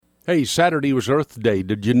Hey, Saturday was Earth Day.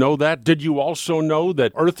 Did you know that? Did you also know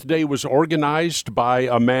that Earth Day was organized by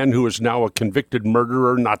a man who is now a convicted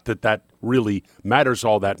murderer? Not that that really matters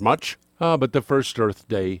all that much. But the first Earth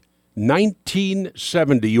Day,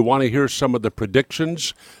 1970. You want to hear some of the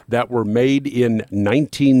predictions that were made in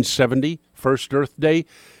 1970, first Earth Day?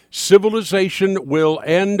 Civilization will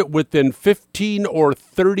end within 15 or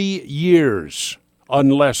 30 years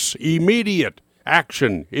unless immediate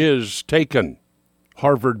action is taken.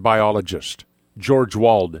 Harvard biologist George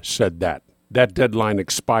Wald said that. That deadline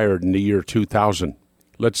expired in the year 2000.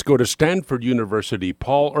 Let's go to Stanford University.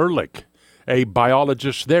 Paul Ehrlich, a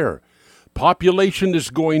biologist there. Population is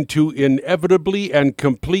going to inevitably and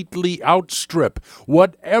completely outstrip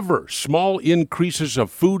whatever small increases of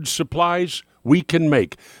food supplies we can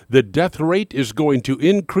make. The death rate is going to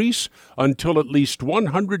increase until at least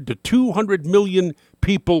 100 to 200 million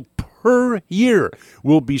people per year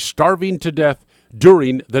will be starving to death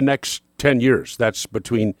during the next 10 years. That's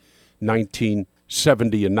between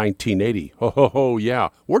 1970 and 1980. Oh, yeah.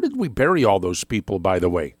 Where did we bury all those people, by the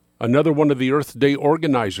way? Another one of the Earth Day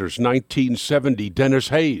organizers, 1970, Dennis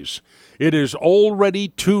Hayes. It is already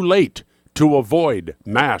too late to avoid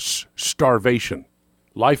mass starvation.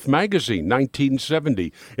 Life magazine,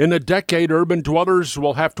 1970. In a decade, urban dwellers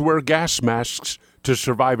will have to wear gas masks to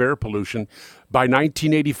survive air pollution. By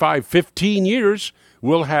 1985, 15 years, we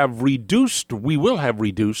will have reduced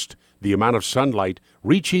the amount of sunlight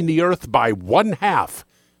reaching the earth by 1/2.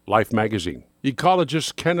 Life magazine.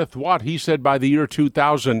 Ecologist Kenneth Watt, he said by the year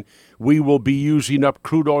 2000, we will be using up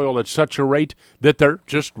crude oil at such a rate that there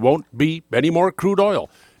just won't be any more crude oil.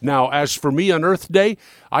 Now, as for me on Earth Day,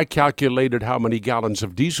 I calculated how many gallons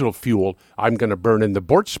of diesel fuel I'm going to burn in the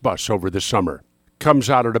Bortz bus over the summer. Comes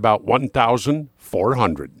out at about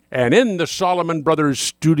 1,400. And in the Solomon Brothers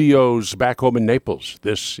studios back home in Naples,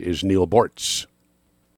 this is Neil Bortz.